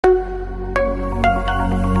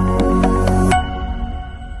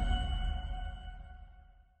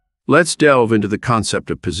Let's delve into the concept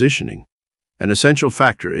of positioning, an essential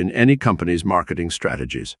factor in any company's marketing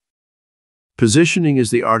strategies. Positioning is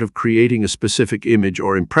the art of creating a specific image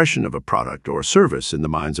or impression of a product or service in the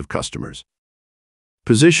minds of customers.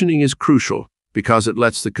 Positioning is crucial because it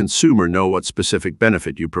lets the consumer know what specific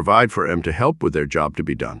benefit you provide for them to help with their job to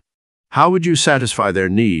be done. How would you satisfy their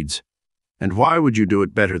needs, and why would you do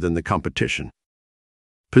it better than the competition?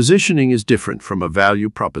 Positioning is different from a value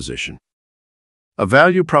proposition. A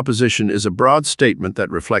value proposition is a broad statement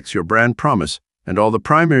that reflects your brand promise and all the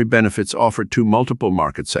primary benefits offered to multiple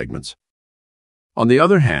market segments. On the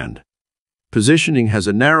other hand, positioning has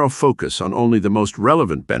a narrow focus on only the most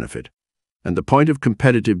relevant benefit and the point of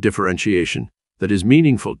competitive differentiation that is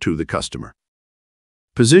meaningful to the customer.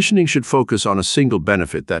 Positioning should focus on a single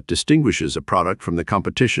benefit that distinguishes a product from the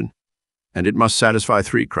competition, and it must satisfy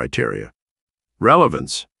three criteria: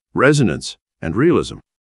 relevance, resonance, and realism.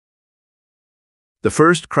 The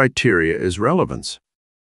first criteria is relevance.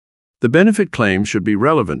 The benefit claim should be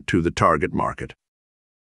relevant to the target market.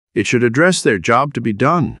 It should address their job to be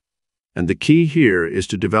done, and the key here is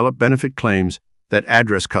to develop benefit claims that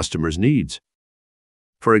address customers' needs.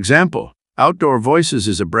 For example, Outdoor Voices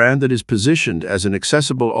is a brand that is positioned as an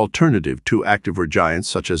accessible alternative to activewear giants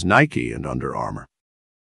such as Nike and Under Armour.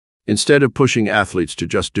 Instead of pushing athletes to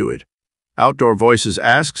just do it, Outdoor Voices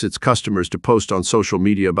asks its customers to post on social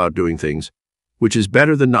media about doing things, which is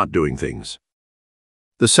better than not doing things.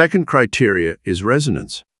 The second criteria is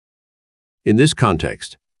resonance. In this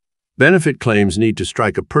context, benefit claims need to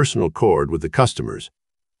strike a personal chord with the customers,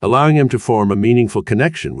 allowing them to form a meaningful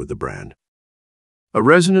connection with the brand. A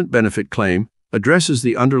resonant benefit claim addresses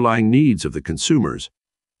the underlying needs of the consumers,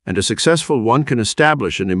 and a successful one can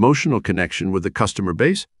establish an emotional connection with the customer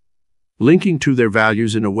base, linking to their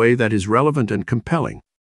values in a way that is relevant and compelling.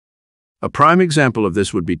 A prime example of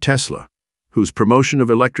this would be Tesla, whose promotion of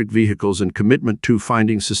electric vehicles and commitment to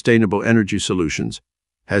finding sustainable energy solutions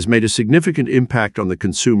has made a significant impact on the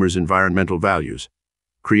consumer's environmental values,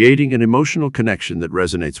 creating an emotional connection that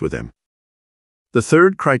resonates with them. The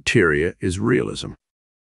third criteria is realism.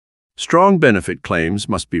 Strong benefit claims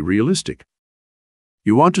must be realistic.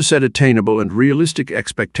 You want to set attainable and realistic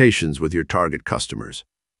expectations with your target customers,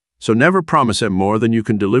 so never promise them more than you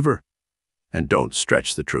can deliver, and don't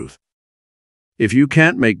stretch the truth. If you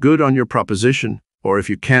can't make good on your proposition, or if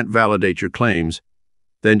you can't validate your claims,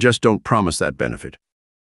 then just don't promise that benefit.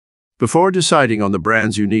 Before deciding on the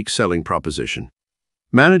brand's unique selling proposition,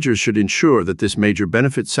 managers should ensure that this major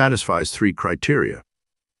benefit satisfies three criteria.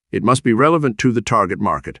 It must be relevant to the target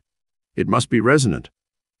market, it must be resonant,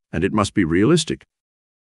 and it must be realistic.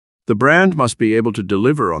 The brand must be able to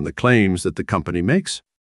deliver on the claims that the company makes.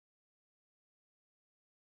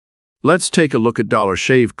 Let's take a look at Dollar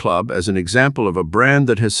Shave Club as an example of a brand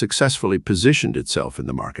that has successfully positioned itself in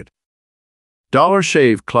the market. Dollar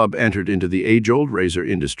Shave Club entered into the age-old razor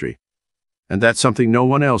industry, and that's something no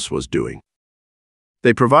one else was doing.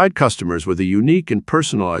 They provide customers with a unique and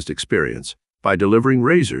personalized experience by delivering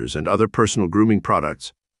razors and other personal grooming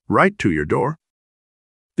products right to your door.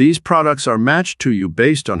 These products are matched to you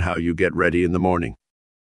based on how you get ready in the morning.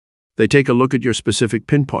 They take a look at your specific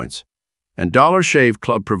pinpoints, and Dollar Shave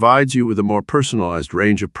Club provides you with a more personalized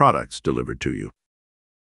range of products delivered to you.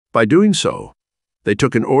 By doing so, they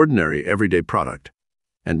took an ordinary, everyday product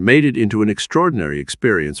and made it into an extraordinary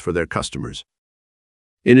experience for their customers.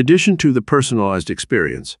 In addition to the personalized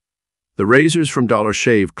experience, the razors from Dollar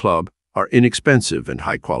Shave Club are inexpensive and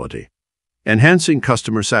high quality, enhancing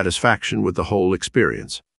customer satisfaction with the whole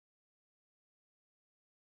experience.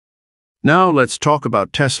 Now let's talk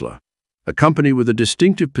about Tesla, a company with a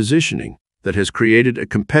distinctive positioning that has created a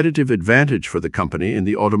competitive advantage for the company in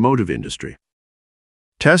the automotive industry.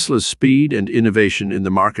 Tesla's speed and innovation in the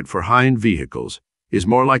market for high-end vehicles is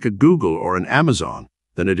more like a Google or an Amazon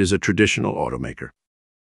than it is a traditional automaker.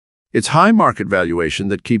 Its high market valuation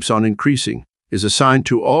that keeps on increasing is a sign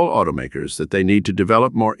to all automakers that they need to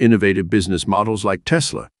develop more innovative business models like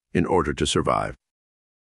Tesla in order to survive.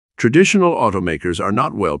 Traditional automakers are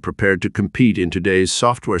not well prepared to compete in today's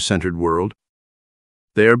software-centered world.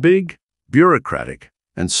 They are big, bureaucratic,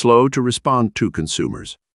 and slow to respond to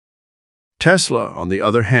consumers. Tesla, on the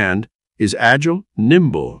other hand, is agile,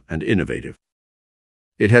 nimble, and innovative.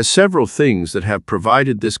 It has several things that have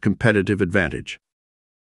provided this competitive advantage.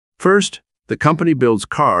 First, the company builds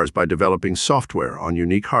cars by developing software on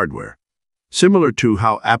unique hardware, similar to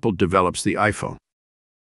how Apple develops the iPhone.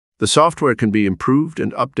 The software can be improved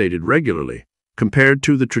and updated regularly, compared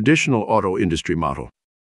to the traditional auto industry model.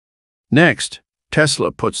 Next,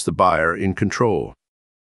 Tesla puts the buyer in control.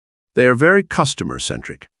 They are very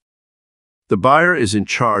customer-centric. The buyer is in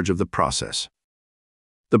charge of the process.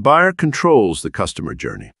 The buyer controls the customer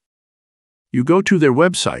journey. You go to their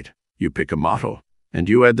website, you pick a model, and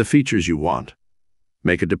you add the features you want,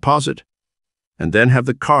 make a deposit, and then have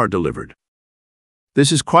the car delivered.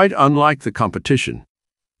 This is quite unlike the competition,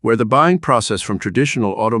 where the buying process from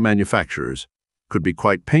traditional auto manufacturers could be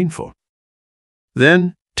quite painful.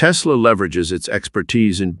 Then, Tesla leverages its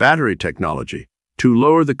expertise in battery technology to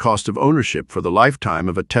lower the cost of ownership for the lifetime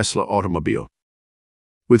of a Tesla automobile.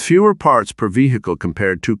 With fewer parts per vehicle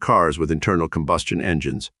compared to cars with internal combustion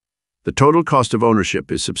engines, the total cost of ownership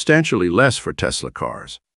is substantially less for Tesla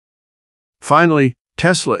cars. Finally,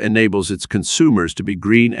 Tesla enables its consumers to be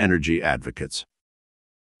green energy advocates.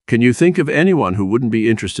 Can you think of anyone who wouldn't be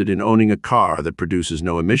interested in owning a car that produces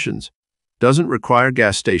no emissions, doesn't require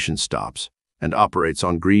gas station stops, and operates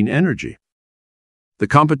on green energy? The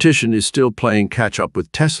competition is still playing catch-up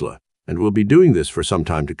with Tesla, and will be doing this for some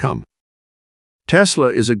time to come. Tesla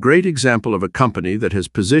is a great example of a company that has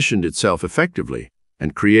positioned itself effectively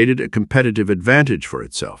and created a competitive advantage for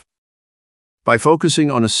itself. By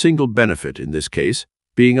focusing on a single benefit, in this case,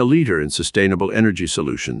 being a leader in sustainable energy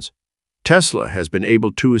solutions, Tesla has been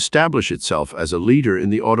able to establish itself as a leader in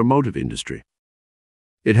the automotive industry.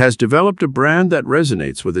 It has developed a brand that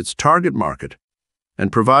resonates with its target market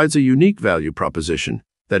and provides a unique value proposition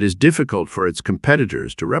that is difficult for its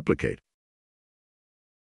competitors to replicate.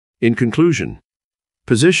 In conclusion,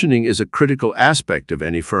 positioning is a critical aspect of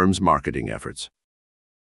any firm's marketing efforts.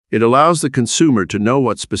 It allows the consumer to know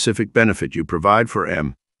what specific benefit you provide for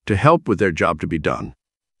them to help with their job to be done,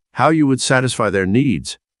 how you would satisfy their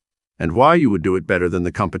needs, and why you would do it better than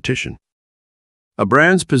the competition. A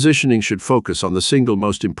brand's positioning should focus on the single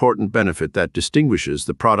most important benefit that distinguishes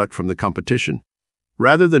the product from the competition,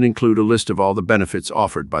 rather than include a list of all the benefits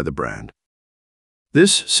offered by the brand.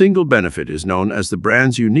 This single benefit is known as the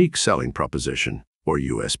brand's unique selling proposition, or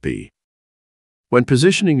USP. When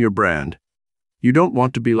positioning your brand, you don't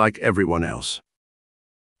want to be like everyone else.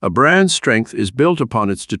 A brand's strength is built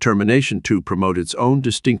upon its determination to promote its own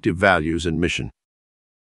distinctive values and mission.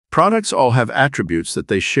 Products all have attributes that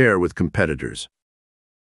they share with competitors.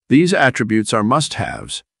 These attributes are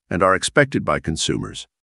must-haves and are expected by consumers.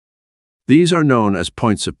 These are known as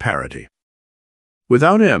points of parity.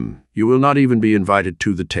 Without them, you will not even be invited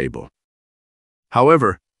to the table.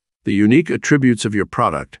 However, the unique attributes of your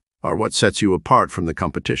product are what sets you apart from the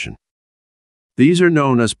competition. These are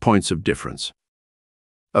known as points of difference.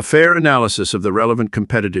 A fair analysis of the relevant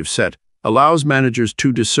competitive set allows managers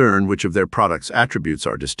to discern which of their product's attributes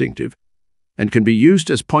are distinctive and can be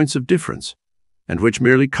used as points of difference, and which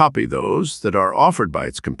merely copy those that are offered by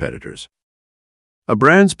its competitors. A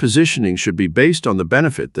brand's positioning should be based on the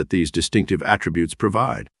benefit that these distinctive attributes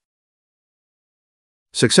provide.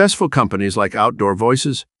 Successful companies like Outdoor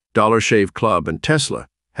Voices, Dollar Shave Club, and Tesla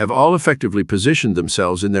have all effectively positioned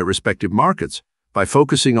themselves in their respective markets by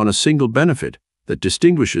focusing on a single benefit that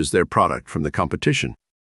distinguishes their product from the competition.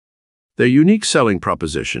 Their unique selling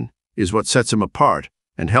proposition is what sets them apart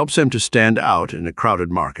and helps them to stand out in a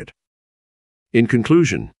crowded market. In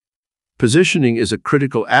conclusion, positioning is a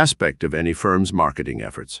critical aspect of any firm's marketing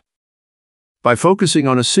efforts. By focusing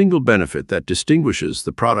on a single benefit that distinguishes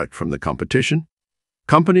the product from the competition,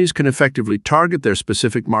 companies can effectively target their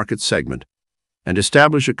specific market segment and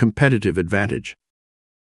establish a competitive advantage.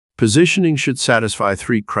 Positioning should satisfy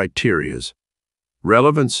three criteria: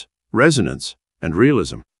 relevance, resonance, and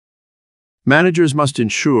realism. Managers must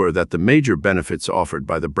ensure that the major benefits offered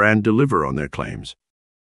by the brand deliver on their claims.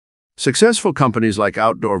 Successful companies like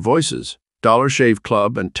Outdoor Voices, Dollar Shave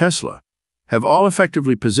Club, and Tesla have all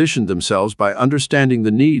effectively positioned themselves by understanding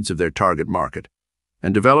the needs of their target market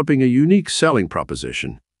and developing a unique selling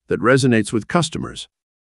proposition that resonates with customers.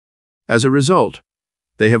 As a result,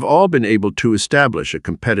 they have all been able to establish a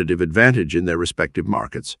competitive advantage in their respective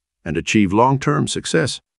markets and achieve long-term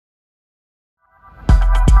success.